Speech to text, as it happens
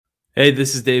Hey,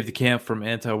 this is Dave DeCamp from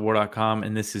antiwar.com,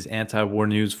 and this is anti-war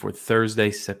news for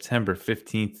Thursday, September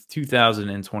 15th,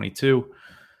 2022.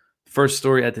 First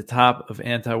story at the top of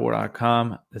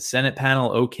antiwar.com. The Senate panel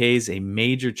okays a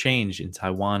major change in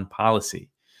Taiwan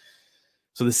policy.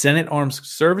 So the Senate Armed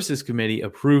Services Committee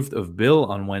approved a bill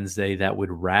on Wednesday that would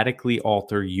radically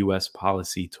alter U.S.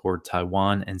 policy toward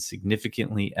Taiwan and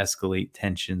significantly escalate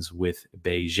tensions with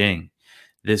Beijing.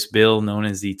 This bill, known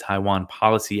as the Taiwan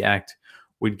Policy Act,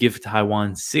 would give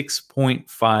Taiwan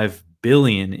 $6.5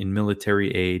 billion in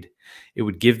military aid. It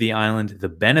would give the island the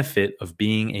benefit of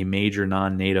being a major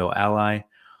non-NATO ally.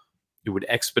 It would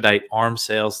expedite arms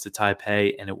sales to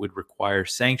Taipei, and it would require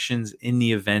sanctions in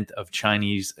the event of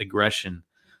Chinese aggression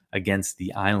against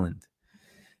the island.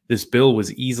 This bill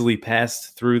was easily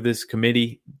passed through this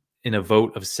committee in a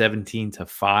vote of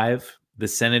 17-5. The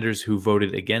senators who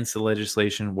voted against the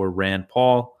legislation were Rand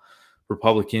Paul,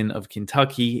 Republican of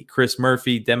Kentucky, Chris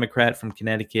Murphy, Democrat from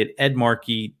Connecticut, Ed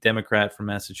Markey, Democrat from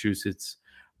Massachusetts,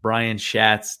 Brian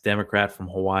Schatz, Democrat from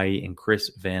Hawaii, and Chris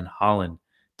Van Hollen,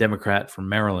 Democrat from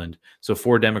Maryland. So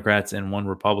 4 Democrats and 1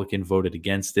 Republican voted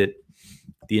against it.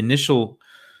 So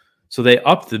they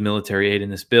upped the military aid in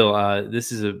this bill.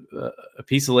 This is a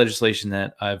piece of legislation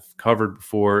that I've covered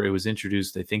before. It was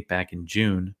introduced, I think, back in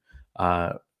June.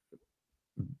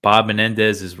 Bob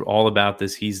Menendez is all about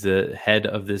this. He's the head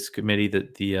of this committee,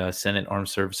 the Senate Armed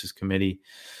Services Committee.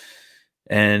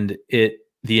 And the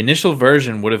initial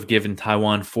version would have given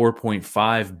Taiwan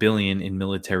 $4.5 billion in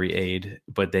military aid,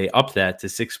 but they upped that to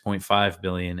 $6.5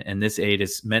 billion. And this aid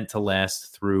is meant to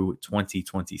last through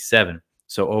 2027.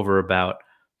 So over about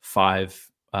 4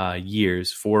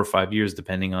 or 5 years,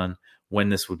 depending on when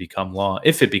this would become law.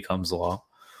 If it becomes law,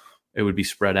 it would be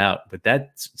spread out, but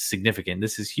that's significant.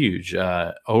 This is huge.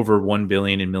 Over $1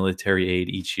 billion in military aid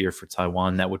each year for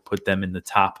Taiwan. That would put them in the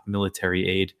top military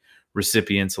aid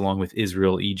recipients, along with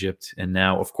Israel, Egypt, and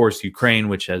now, of course, Ukraine,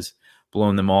 which has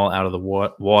blown them all out of the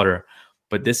water.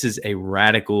 But this is a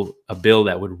bill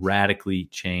that would radically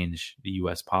change the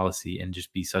U.S. policy and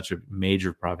just be such a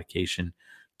major provocation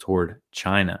toward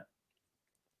China.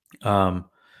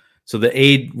 So the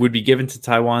aid would be given to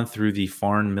Taiwan through the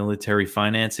Foreign Military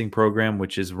Financing Program,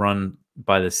 which is run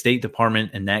by the State Department,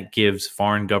 and that gives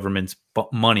foreign governments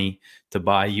money to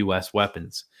buy U.S.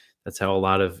 weapons. That's how a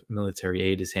lot of military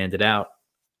aid is handed out.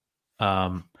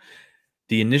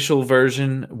 The initial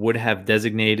version would have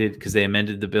designated, because they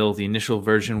amended the bill, the initial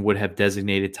version would have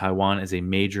designated Taiwan as a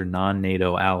major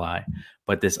non-NATO ally.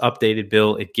 But this updated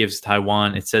bill, it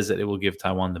says that it will give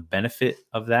Taiwan the benefit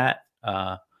of that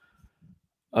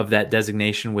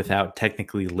designation without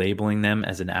technically labeling them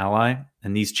as an ally.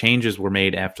 And these changes were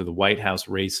made after the White House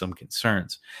raised some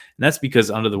concerns. And that's because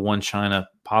under the One China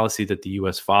policy that the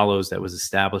U.S. follows, that was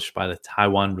established by the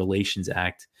Taiwan Relations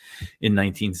Act in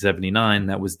 1979,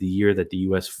 that was the year that the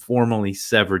U.S. formally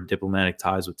severed diplomatic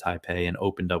ties with Taipei and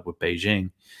opened up with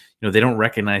Beijing. They don't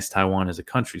recognize Taiwan as a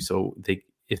country. So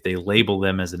if they label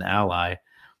them as an ally,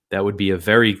 that would be a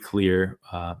very clear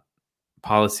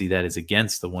policy that is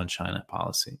against the One China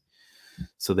policy.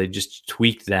 So they just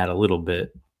tweaked that a little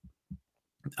bit.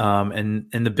 And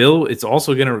the bill, it's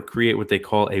also going to create what they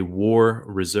call a war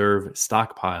reserve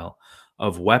stockpile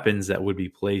of weapons that would be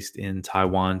placed in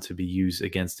Taiwan to be used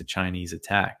against a Chinese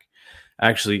attack.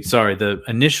 Actually, sorry, the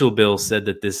initial bill said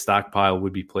that this stockpile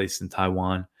would be placed in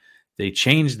Taiwan. They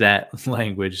changed that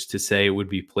language to say it would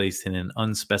be placed in an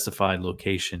unspecified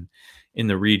location in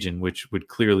the region, which would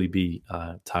clearly be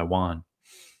Taiwan.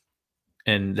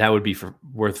 And that would be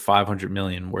worth $500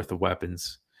 million worth of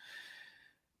weapons.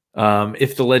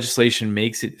 If the legislation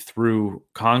makes it through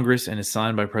Congress and is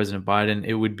signed by President Biden,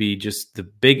 it would be just the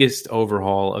biggest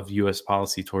overhaul of U.S.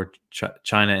 policy toward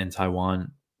China and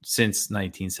Taiwan since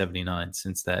 1979,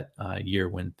 since that year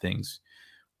when things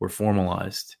were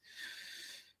formalized.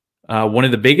 One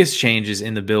of the biggest changes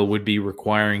in the bill would be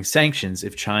requiring sanctions.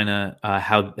 If China,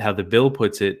 how the bill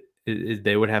puts it,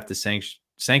 they would have to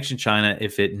sanction China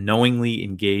if it knowingly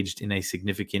engaged in a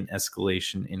significant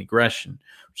escalation in aggression,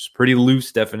 which is a pretty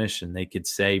loose definition. They could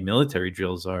say military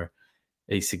drills are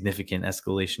a significant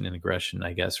escalation in aggression,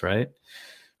 I guess, right?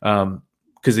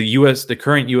 Because the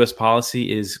current U.S.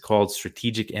 policy is called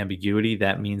strategic ambiguity.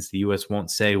 That means the U.S.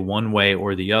 won't say one way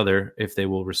or the other if they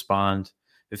will respond,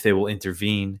 if they will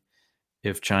intervene,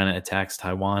 if China attacks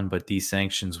Taiwan. But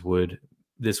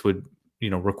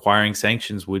requiring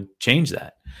sanctions would change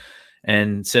that.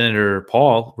 And Senator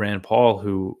Rand Paul,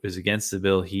 who is against the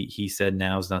bill, he said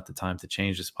now is not the time to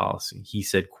change this policy. He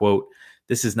said, quote,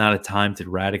 "This is not a time to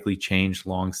radically change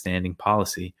longstanding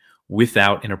policy.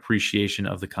 without an appreciation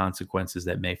of the consequences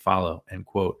that may follow, end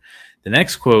quote. The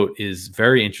next quote is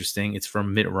very interesting. It's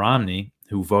from Mitt Romney,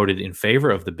 who voted in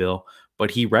favor of the bill, but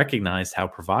he recognized how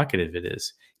provocative it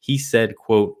is. He said,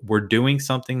 quote, "We're doing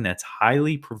something that's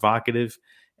highly provocative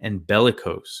and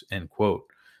bellicose," end quote.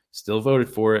 Still voted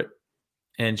for it.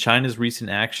 And China's recent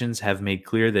actions have made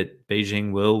clear that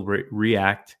Beijing will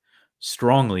react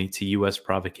strongly to U.S.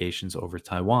 provocations over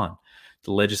Taiwan.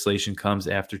 The legislation comes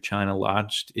after China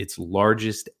launched its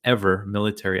largest ever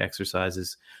military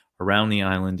exercises around the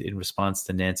island in response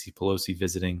to Nancy Pelosi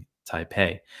visiting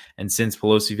Taipei. And since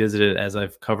Pelosi visited, as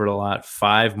I've covered a lot,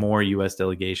 5 more U.S.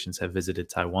 delegations have visited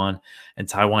Taiwan, and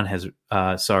China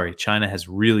has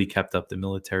really kept up the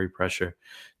military pressure.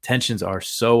 Tensions are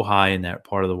so high in that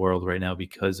part of the world right now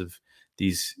because of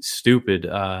these stupid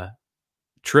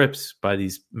trips by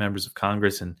these members of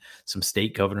Congress, and some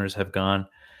state governors have gone.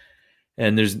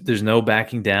 And there's no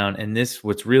backing down. And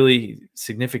what's really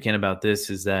significant about this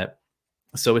is that,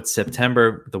 so it's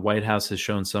September. The White House has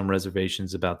shown some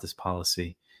reservations about this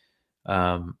policy.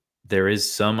 There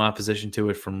is some opposition to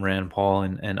it from Rand Paul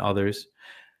and others.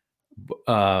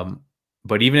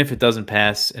 But even if it doesn't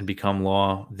pass and become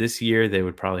law this year, they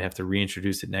would probably have to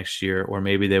reintroduce it next year, or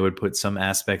maybe they would put some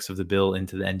aspects of the bill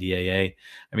into the NDAA.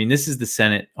 I mean, this is the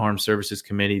Senate Armed Services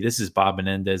Committee. This is Bob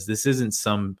Menendez. This isn't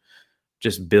some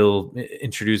just bill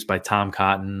introduced by Tom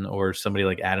Cotton or somebody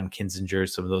like Adam Kinzinger,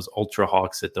 some of those ultra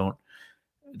hawks that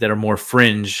are more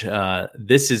fringe.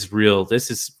 This is real.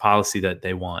 This is policy that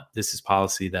they want. This is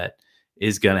policy that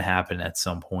is going to happen at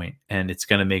some point, and it's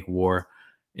going to make war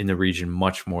in the region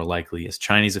much more likely. As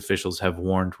Chinese officials have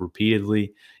warned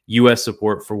repeatedly, U.S.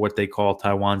 support for what they call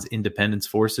Taiwan's independence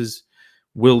forces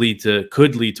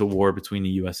could lead to war between the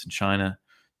U.S. and China.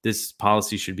 This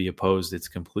policy should be opposed. It's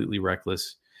completely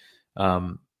reckless.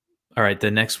 All right,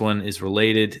 the next one is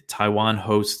related. Taiwan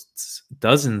hosts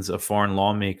dozens of foreign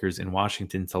lawmakers in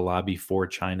Washington to lobby for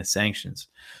China sanctions.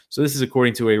 So this is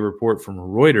according to a report from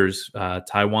Reuters.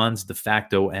 Taiwan's de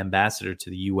facto ambassador to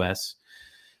the U.S.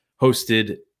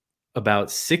 hosted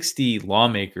about 60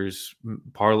 lawmakers,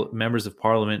 members of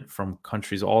parliament from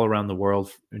countries all around the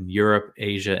world, in Europe,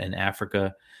 Asia, and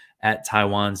Africa, at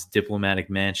Taiwan's diplomatic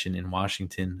mansion in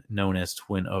Washington, known as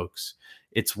Twin Oaks.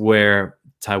 It's where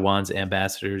Taiwan's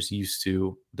ambassadors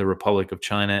the Republic of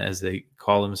China, as they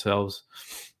call themselves,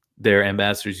 their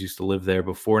ambassadors used to live there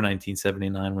before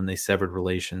 1979 when they severed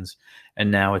relations.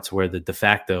 And now it's where the de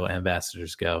facto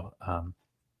ambassadors go,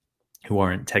 who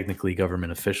aren't technically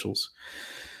government officials.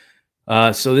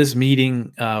 So this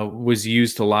meeting was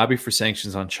used to lobby for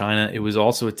sanctions on China. It was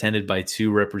also attended by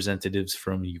 2 representatives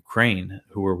from Ukraine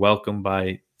who were welcomed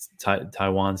by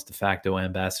Taiwan's de facto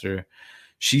ambassador.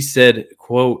 She said,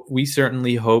 quote, "We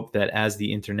certainly hope that as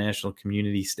the international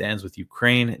community stands with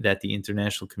Ukraine, that the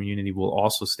international community will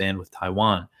also stand with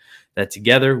Taiwan, that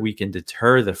together we can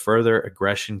deter the further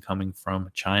aggression coming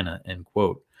from China," end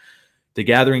quote. The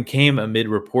gathering came amid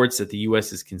reports that the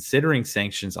U.S. is considering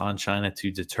sanctions on China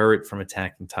to deter it from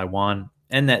attacking Taiwan,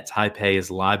 and that Taipei is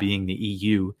lobbying the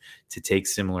EU to take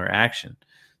similar action.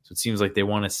 So it seems like they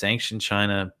want to sanction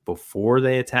China before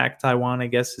they attack Taiwan, I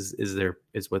guess,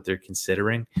 is what they're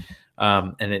considering.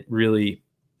 And it really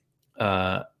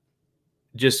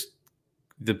just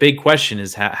the big question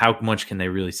is how much can they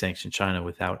really sanction China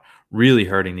without really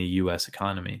hurting the U.S.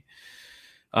 economy?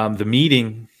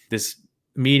 This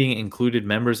meeting included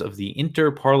members of the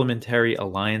Inter-Parliamentary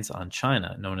Alliance on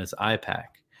China, known as IPAC.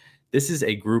 This is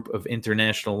a group of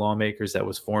international lawmakers that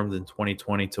was formed in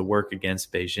 2020 to work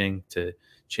against Beijing to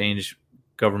change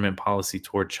government policy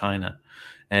toward China.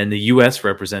 And the U.S.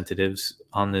 representatives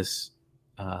on this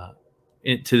to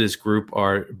this group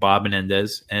are Bob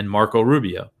Menendez and Marco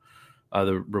Rubio,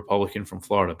 the Republican from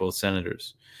Florida, both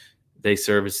senators. They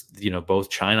serve as, both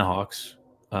China hawks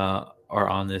are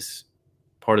on this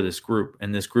part of this group.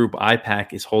 And this group,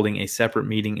 IPAC, is holding a separate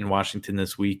meeting in Washington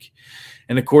this week.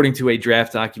 And according to a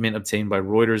draft document obtained by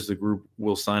Reuters, the group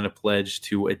will sign a pledge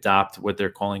to adopt what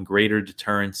they're calling greater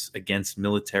deterrence against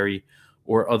military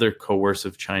or other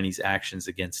coercive Chinese actions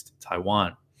against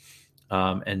Taiwan.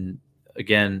 And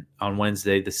again, on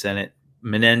Wednesday,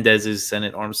 Menendez's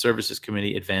Senate Armed Services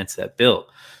Committee advanced that bill.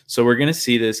 So we're going to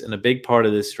see this, and a big part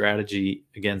of this strategy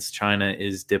against China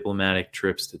is diplomatic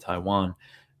trips to Taiwan.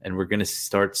 And we're going to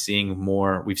start seeing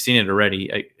more. We've seen it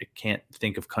already. I can't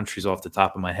think of countries off the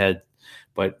top of my head,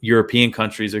 but European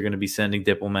countries are going to be sending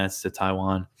diplomats to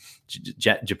Taiwan.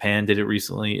 Japan did it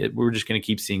recently. We're just going to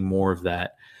keep seeing more of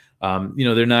that.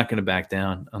 They're not going to back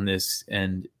down on this,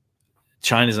 and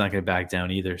China's not going to back down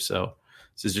either. So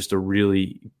this is just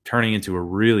turning into a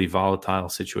really volatile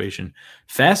situation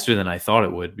faster than I thought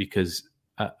it would, because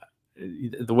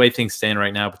the way things stand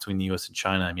right now between the U.S. and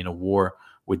China, I mean, a war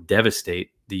would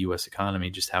devastate the U.S. economy,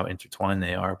 just how intertwined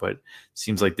they are. But it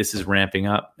seems like this is ramping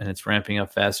up, and it's ramping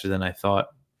up faster than I thought.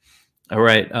 All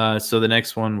right, so the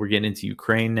next one, we're getting into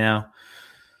Ukraine now.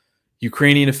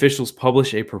 Ukrainian officials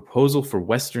publish a proposal for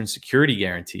Western security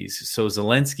guarantees. So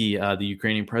Zelensky, the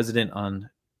Ukrainian president, on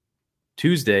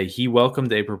Tuesday, he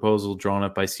welcomed a proposal drawn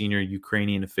up by senior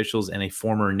Ukrainian officials and a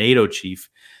former NATO chief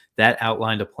that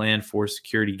outlined a plan for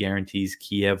security guarantees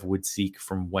Kiev would seek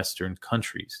from Western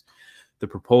countries. The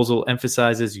proposal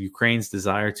emphasizes Ukraine's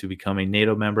desire to become a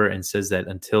NATO member and says that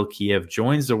until Kiev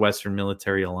joins the Western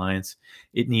military alliance,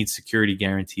 it needs security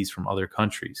guarantees from other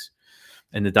countries.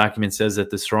 And the document says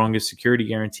that the strongest security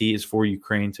guarantee is for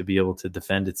Ukraine to be able to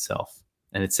defend itself.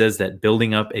 And it says that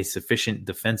building up a sufficient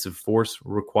defensive force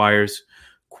requires,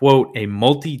 quote, a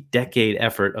multi-decade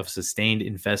effort of sustained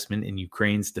investment in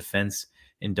Ukraine's defense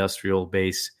industrial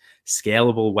base,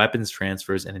 scalable weapons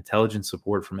transfers and intelligence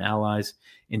support from allies,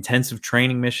 intensive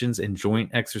training missions and joint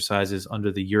exercises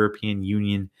under the European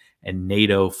Union and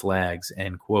NATO flags,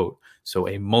 end quote. So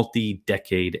a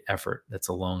multi-decade effort. That's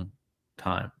a long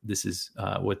time. This is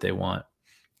what they want.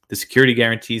 The security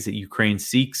guarantees that Ukraine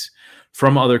seeks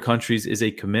from other countries is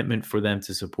a commitment for them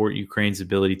to support Ukraine's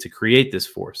ability to create this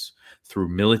force through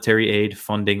military aid,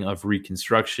 funding of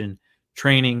reconstruction,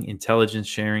 training, intelligence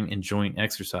sharing, and joint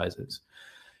exercises.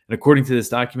 And according to this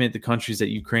document, the countries that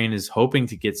Ukraine is hoping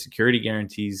to get security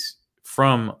guarantees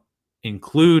from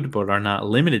include, but are not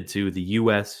limited to, the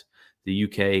US, the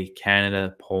UK,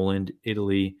 Canada, Poland,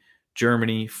 Italy,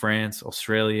 Germany, France,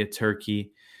 Australia,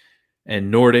 Turkey, and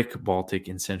Nordic, Baltic,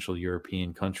 and Central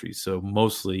European countries, so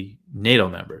mostly NATO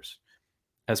members.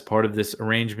 As part of this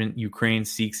arrangement, Ukraine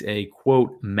seeks a,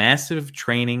 quote, massive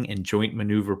training and joint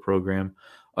maneuver program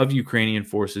of Ukrainian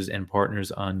forces and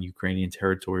partners on Ukrainian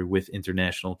territory with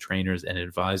international trainers and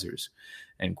advisors,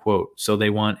 end quote. So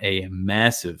they want a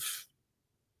massive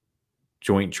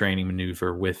joint training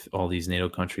maneuver with all these NATO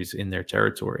countries in their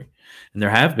territory. And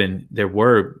there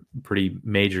were pretty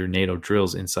major NATO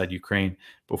drills inside Ukraine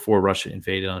before Russia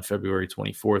invaded on February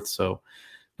 24th. So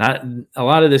not a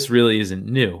lot of this really isn't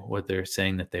new, what they're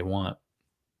saying that they want.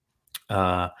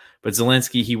 But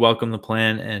Zelensky, he welcomed the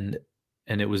plan,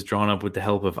 and it was drawn up with the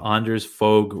help of Anders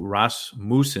Fogh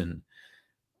Rasmussen.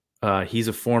 He's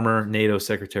a former NATO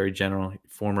Secretary General,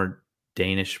 former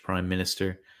Danish Prime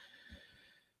Minister.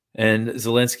 And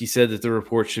Zelensky said that the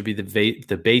report should be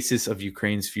the basis of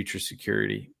Ukraine's future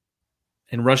security.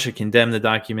 And Russia condemned the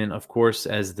document, of course,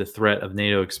 as the threat of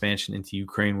NATO expansion into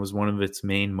Ukraine was one of its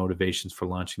main motivations for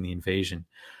launching the invasion.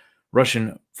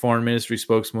 Russian Foreign Ministry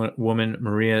spokeswoman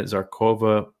Maria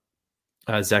Zakharova,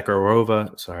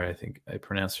 sorry, I think I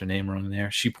pronounced her name wrong there.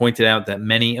 She pointed out that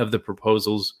many of the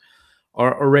proposals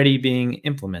are already being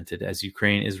implemented as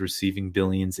Ukraine is receiving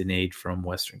billions in aid from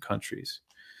Western countries.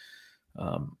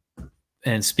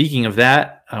 And speaking of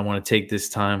that, I want to take this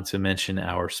time to mention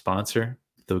our sponsor,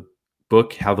 the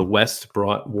book, How the West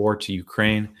Brought War to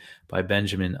Ukraine by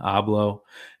Benjamin Abloh.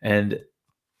 And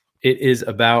it is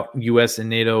about U.S. and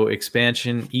NATO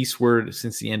expansion eastward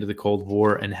since the end of the Cold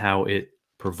War and how it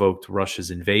provoked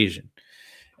Russia's invasion.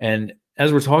 And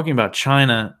as we're talking about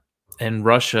China and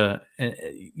Russia,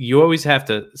 you always have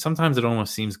to, sometimes it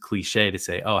almost seems cliche to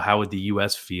say, oh, how would the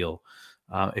U.S. feel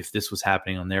if this was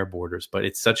happening on their borders? But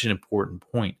it's such an important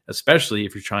point, especially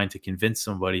if you're trying to convince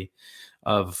somebody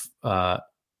of,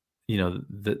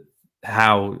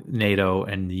 how NATO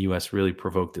and the U.S. really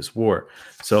provoked this war.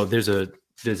 So there's a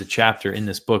chapter in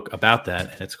this book about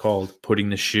that, and it's called Putting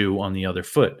the Shoe on the Other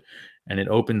Foot. And it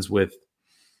opens with,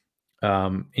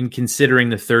 in considering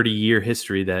the 30-year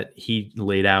history that he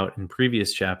laid out in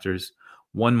previous chapters,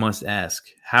 one must ask,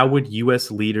 how would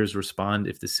U.S. leaders respond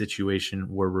if the situation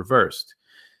were reversed?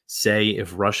 Say,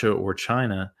 if Russia or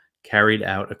China carried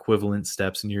out equivalent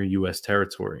steps near U.S.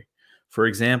 territory. For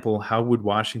example, how would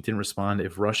Washington respond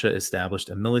if Russia established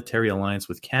a military alliance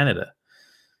with Canada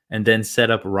and then set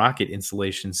up rocket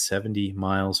installations 70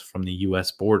 miles from the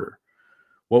U.S. border?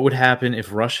 What would happen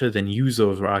if Russia then used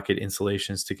those rocket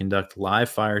installations to conduct live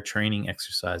fire training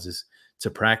exercises to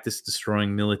practice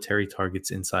destroying military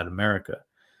targets inside America?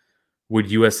 Would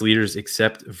U.S. leaders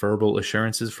accept verbal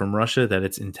assurances from Russia that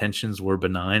its intentions were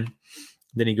benign?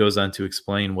 Then he goes on to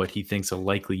explain what he thinks a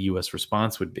likely U.S.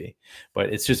 response would be.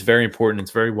 But it's just very important.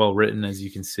 It's very well written, as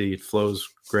you can see. It flows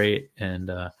great,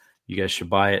 and you guys should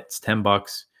buy it. It's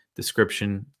 $10.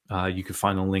 Description. You can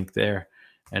find the link there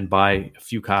and buy a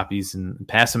few copies and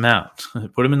pass them out.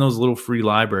 Put them in those little free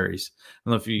libraries. I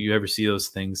don't know if you ever see those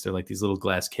things. They're like these little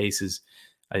glass cases.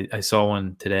 I saw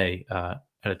one today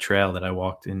at a trail that I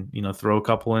walked in. Throw a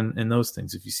couple in those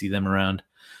things if you see them around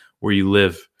where you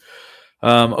live.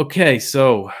 Okay,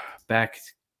 so back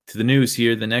to the news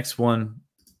here. The next one,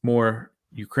 more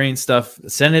Ukraine stuff.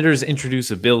 Senators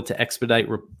introduce a bill to expedite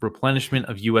replenishment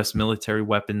of U.S. military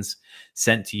weapons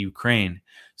sent to Ukraine.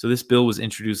 So this bill was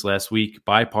introduced last week,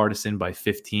 bipartisan by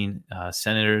 15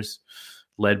 senators,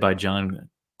 led by John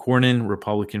Cornyn,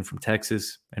 Republican from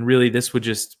Texas. And really, this would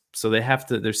just, so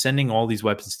they're sending all these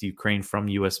weapons to Ukraine from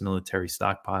U.S. military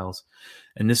stockpiles.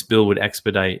 And this bill would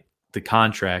expedite the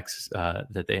contracts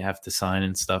that they have to sign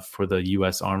and stuff for the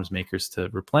U.S. arms makers to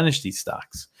replenish these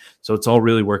stocks. So it's all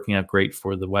really working out great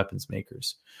for the weapons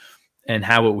makers. And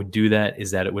how it would do that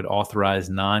is that it would authorize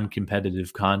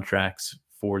non-competitive contracts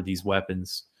for these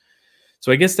weapons.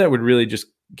 So I guess that would really just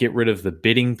get rid of the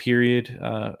bidding period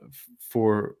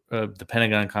for the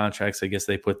Pentagon contracts. I guess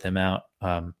they put them out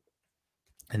and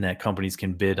that companies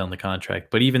can bid on the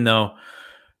contract. But even though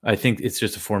I think it's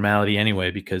just a formality anyway,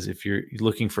 because if you're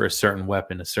looking for a certain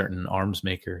weapon, a certain arms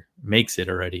maker makes it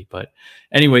already. But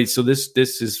anyway, so this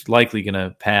is likely going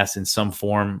to pass in some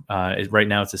form. Right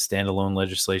now it's a standalone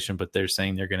legislation, but they're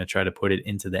saying they're going to try to put it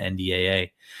into the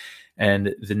NDAA.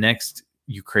 And the next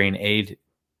Ukraine aid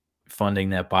funding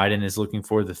that Biden is looking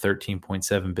for, the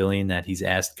 $13.7 billion that he's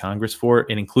asked Congress for,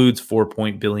 it includes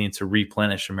 $4 billion to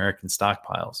replenish American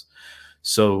stockpiles.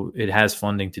 So it has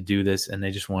funding to do this, and they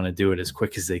just want to do it as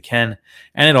quick as they can.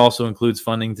 And it also includes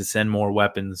funding to send more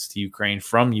weapons to Ukraine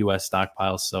from U.S.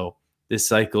 stockpiles. So this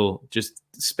cycle, just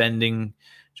spending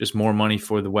just more money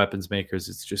for the weapons makers,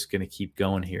 it's just going to keep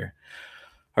going here.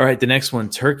 All right, the next one.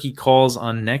 Turkey calls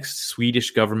on next Swedish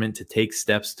government to take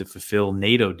steps to fulfill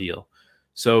NATO deal.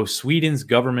 So Sweden's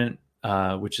government,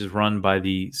 which is run by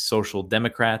the Social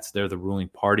Democrats, they're the ruling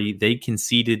party, they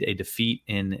conceded a defeat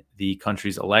in the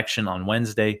country's election on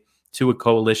Wednesday to a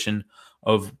coalition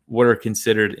of what are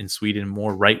considered in Sweden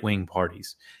more right-wing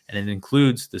parties. And it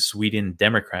includes the Sweden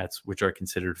Democrats, which are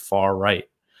considered far right.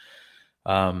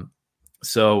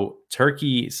 So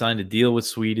Turkey signed a deal with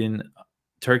Sweden.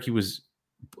 Turkey was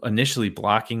initially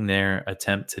blocking their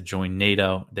attempt to join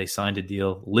NATO. They signed a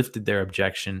deal, lifted their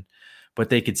objection, but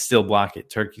they could still block it.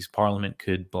 Turkey's parliament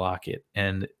could block it.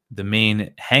 And the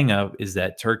main hangup is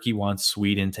that Turkey wants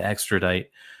Sweden to extradite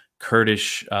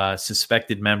Kurdish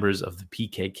suspected members of the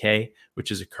PKK,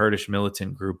 which is a Kurdish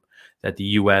militant group that the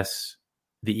US,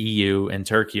 the EU, and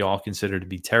Turkey all consider to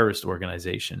be terrorist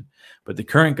organization. But the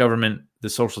current government, the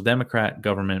Social Democrat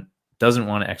government, doesn't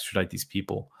want to extradite these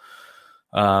people.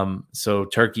 So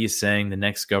Turkey is saying the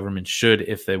next government should,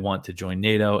 if they want to join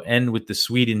NATO. And with the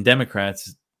Sweden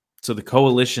Democrats, so the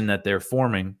coalition that they're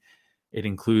forming, it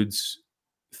includes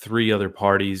three other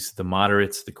parties: the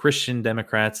moderates, the Christian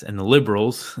Democrats, and the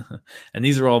liberals. And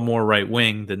these are all more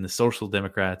right-wing than the Social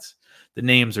Democrats. The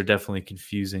names are definitely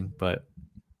confusing, but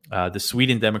the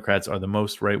Sweden Democrats are the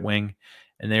most right-wing,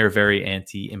 and they are very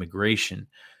anti-immigration.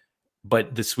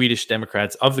 But the Swedish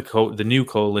Democrats of the new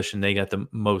coalition, they got the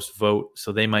most vote,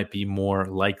 so they might be more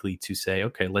likely to say,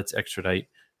 okay, let's extradite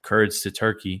Kurds to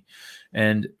Turkey.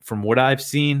 And from what I've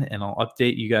seen, and I'll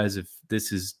update you guys if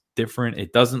this is different,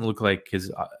 it doesn't look like,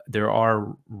 because there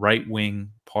are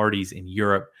right-wing parties in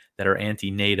Europe that are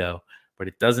anti-NATO, but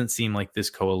it doesn't seem like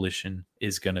this coalition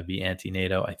is going to be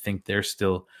anti-NATO. I think they're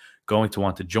still going to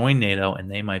want to join NATO, and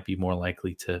they might be more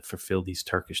likely to fulfill these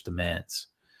Turkish demands.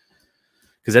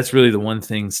 Because that's really the one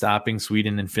thing stopping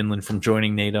Sweden and Finland from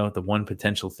joining NATO. The one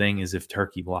potential thing is if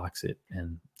Turkey blocks it.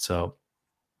 And so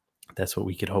that's what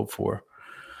we could hope for,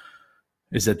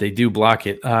 is that they do block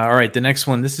it. All right, the next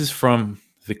one. This is from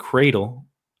The Cradle,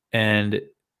 and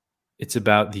it's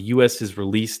about the U.S. has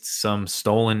released some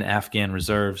stolen Afghan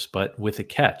reserves, but with a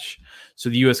catch. So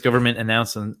the U.S. government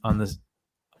announced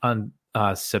on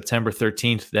September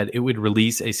 13th that it would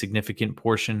release a significant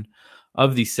portion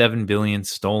of the $7 billion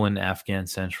stolen Afghan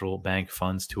central bank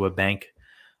funds to a bank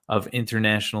of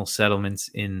international settlements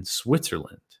in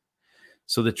Switzerland.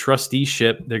 So the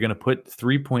trusteeship, they're going to put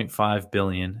 $3.5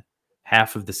 billion,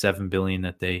 half of the $7 billion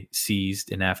that they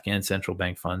seized in Afghan central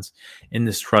bank funds, in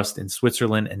this trust in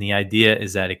Switzerland. And the idea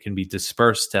is that it can be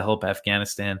dispersed to help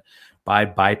Afghanistan by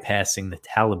bypassing the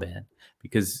Taliban,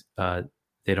 because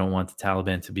they don't want the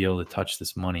Taliban to be able to touch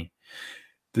this money.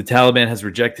 The Taliban has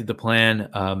rejected the plan.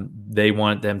 They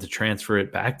want them to transfer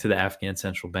it back to the Afghan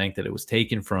central bank that it was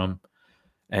taken from.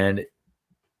 And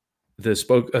a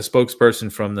spokesperson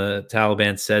from the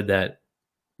Taliban said that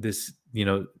this,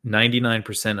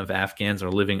 99% of Afghans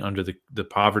are living under the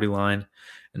poverty line,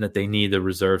 and that they need the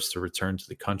reserves to return to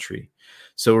the country.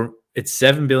 So it's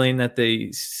 $7 billion that they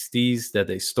seized, that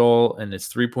they stole, and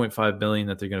it's $3.5 billion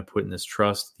that they're going to put in this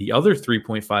trust. The other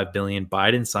 $3.5 billion,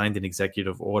 Biden signed an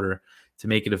executive order to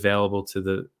make it available to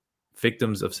the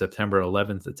victims of September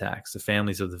 11th attacks, the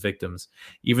families of the victims,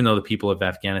 even though the people of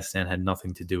Afghanistan had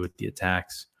nothing to do with the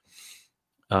attacks.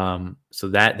 So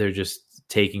that they're just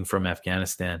taking from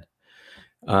Afghanistan.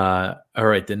 All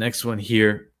right, the next one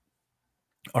here.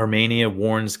 Armenia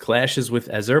warns clashes with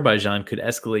Azerbaijan could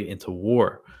escalate into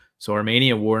war. So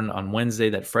Armenia warned on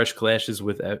Wednesday that fresh clashes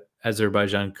with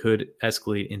Azerbaijan could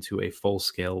escalate into a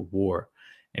full-scale war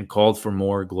and called for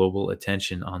more global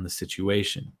attention on the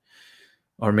situation.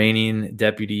 Armenian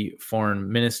deputy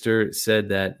foreign minister said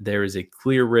that there is a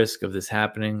clear risk of this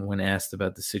happening when asked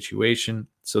about the situation.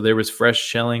 So there was fresh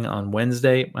shelling on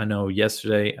Wednesday. I know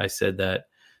yesterday I said that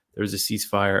there was a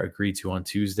ceasefire agreed to on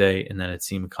Tuesday and then it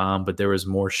seemed calm, but there was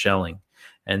more shelling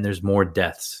and there's more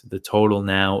deaths. The total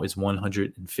now is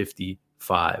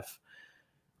 155.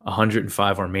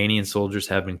 105 Armenian soldiers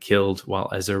have been killed,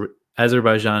 while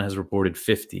Azerbaijan has reported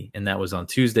 50, and that was on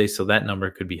Tuesday, so that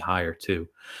number could be higher too.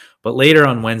 But later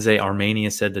on Wednesday,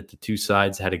 Armenia said that the two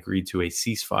sides had agreed to a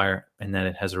ceasefire and that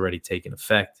it has already taken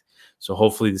effect. So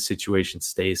hopefully the situation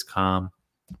stays calm,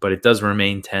 but it does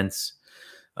remain tense.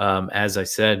 As I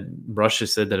said, Russia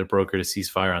said that it brokered a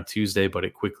ceasefire on Tuesday, but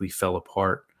it quickly fell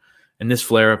apart. And this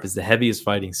flare-up is the heaviest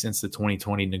fighting since the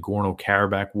 2020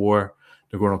 Nagorno-Karabakh War.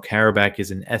 Nagorno-Karabakh is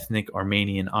an ethnic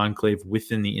Armenian enclave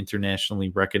within the internationally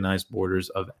recognized borders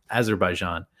of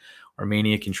Azerbaijan.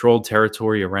 Armenia controlled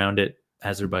territory around it.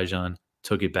 Azerbaijan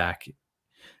took it back.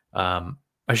 I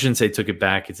shouldn't say took it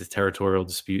back. It's a territorial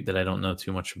dispute that I don't know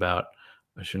too much about.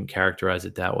 I shouldn't characterize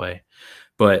it that way.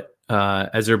 But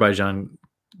Azerbaijan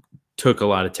took a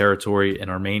lot of territory,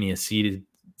 and Armenia ceded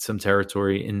some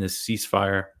territory in this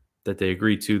ceasefire that they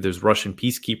agreed to. There's Russian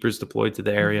peacekeepers deployed to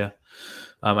the area.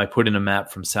 I put in a map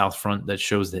from South Front that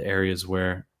shows the areas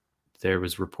where there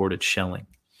was reported shelling.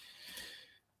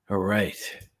 All right.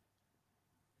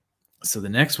 So the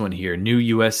next one here, new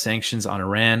U.S. sanctions on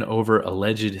Iran over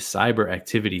alleged cyber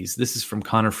activities. This is from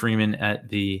Connor Freeman at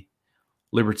the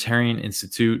Libertarian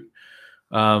Institute.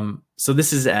 So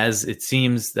this is as it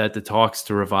seems that the talks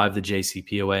to revive the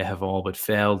JCPOA have all but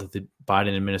failed. The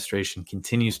Biden administration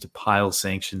continues to pile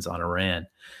sanctions on Iran.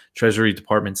 Treasury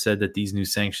Department said that these new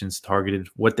sanctions targeted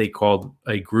what they called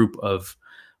a group of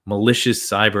malicious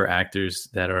cyber actors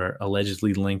that are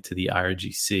allegedly linked to the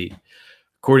IRGC.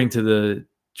 According to the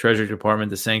Treasury Department,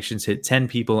 the sanctions hit 10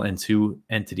 people and 2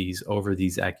 entities over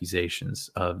these accusations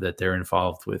that they're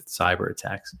involved with cyber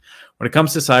attacks. When it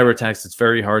comes to cyber attacks, it's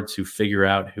very hard to figure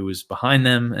out who is behind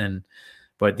them,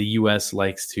 but the U.S.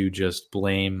 likes to just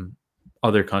blame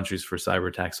other countries for cyber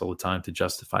attacks all the time to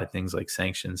justify things like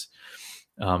sanctions.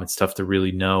 It's tough to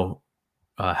really know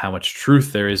how much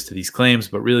truth there is to these claims,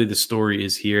 but really the story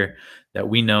is here that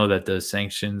we know that the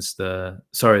sanctions, the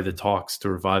talks to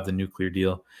revive the nuclear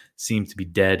deal seem to be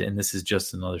dead, and this is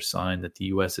just another sign that the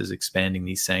U.S. is expanding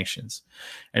these sanctions.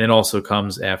 And it also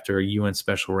comes after a UN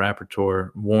Special Rapporteur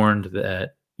warned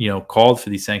that, called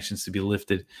for these sanctions to be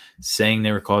lifted, saying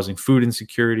they were causing food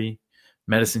insecurity,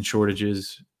 medicine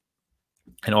shortages,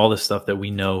 and all the stuff that we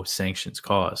know sanctions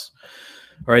cause.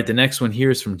 All right, the next one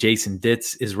here is from Jason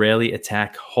Ditz. Israeli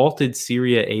attack halted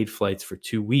Syria aid flights for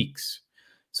 2 weeks.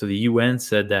 So the UN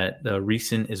said that the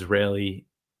recent Israeli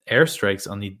airstrikes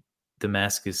on the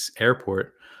Damascus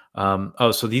airport.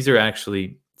 So these are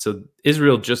actually, so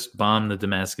Israel just bombed the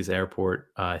Damascus airport,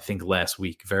 I think last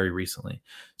week, very recently.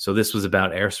 So this was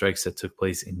about airstrikes that took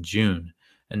place in June.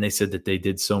 And they said that they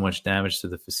did so much damage to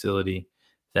the facility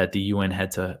that the UN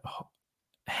had to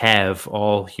have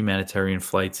all humanitarian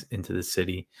flights into the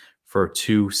city for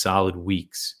 2 solid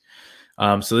weeks.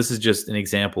 So this is just an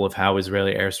example of how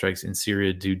Israeli airstrikes in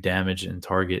Syria do damage and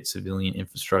target civilian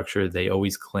infrastructure. They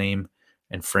always claim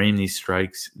and frame these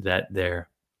strikes that they're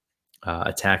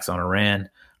attacks on Iran.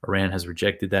 Iran has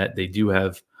rejected that. They do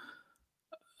have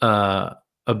a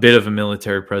bit of a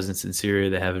military presence in Syria.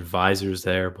 They have advisors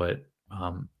there, but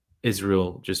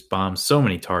Israel just bombs so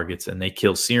many targets, and they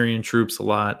kill Syrian troops a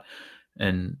lot.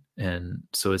 And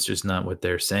so it's just not what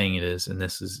they're saying it is. And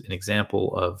this is an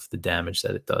example of the damage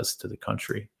that it does to the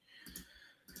country.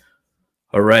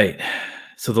 All right.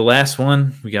 So the last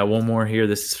one, we got one more here.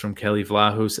 This is from Kelly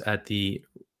Vlahos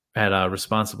at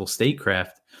Responsible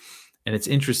Statecraft. And it's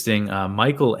interesting.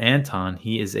 Michael Anton,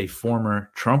 he is a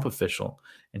former Trump official,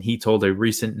 and he told a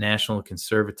recent National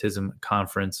Conservatism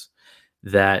conference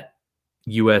that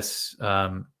U.S.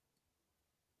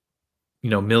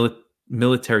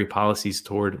 Military policies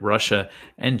toward Russia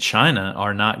and China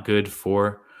are not good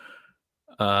for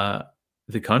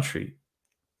the country.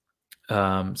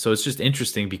 So it's just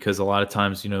interesting because a lot of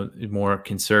times, more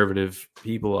conservative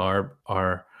people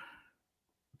are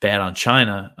bad on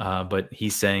China, but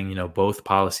he's saying, both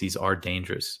policies are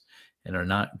dangerous. and are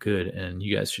not good. And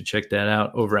you guys should check that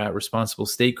out over at Responsible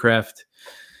Statecraft.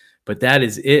 But that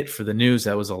is it for the news.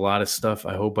 That was a lot of stuff.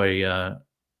 I hope I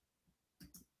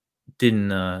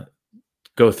didn't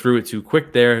go through it too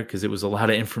quick there because it was a lot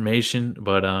of information.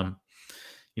 But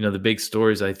the big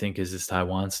stories, I think, is this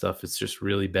Taiwan stuff. It's just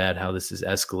really bad how this is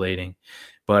escalating.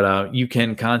 But you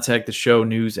can contact the show,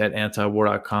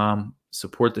 news@antiwar.com.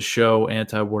 Support the show,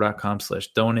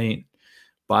 antiwar.com/donate.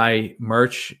 Buy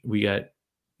merch. We got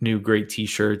new great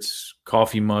t-shirts,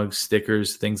 coffee mugs,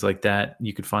 stickers, things like that.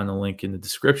 You can find the link in the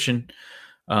description.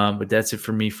 But that's it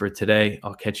for me for today.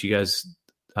 I'll catch you guys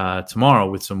tomorrow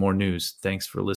with some more news. Thanks for listening.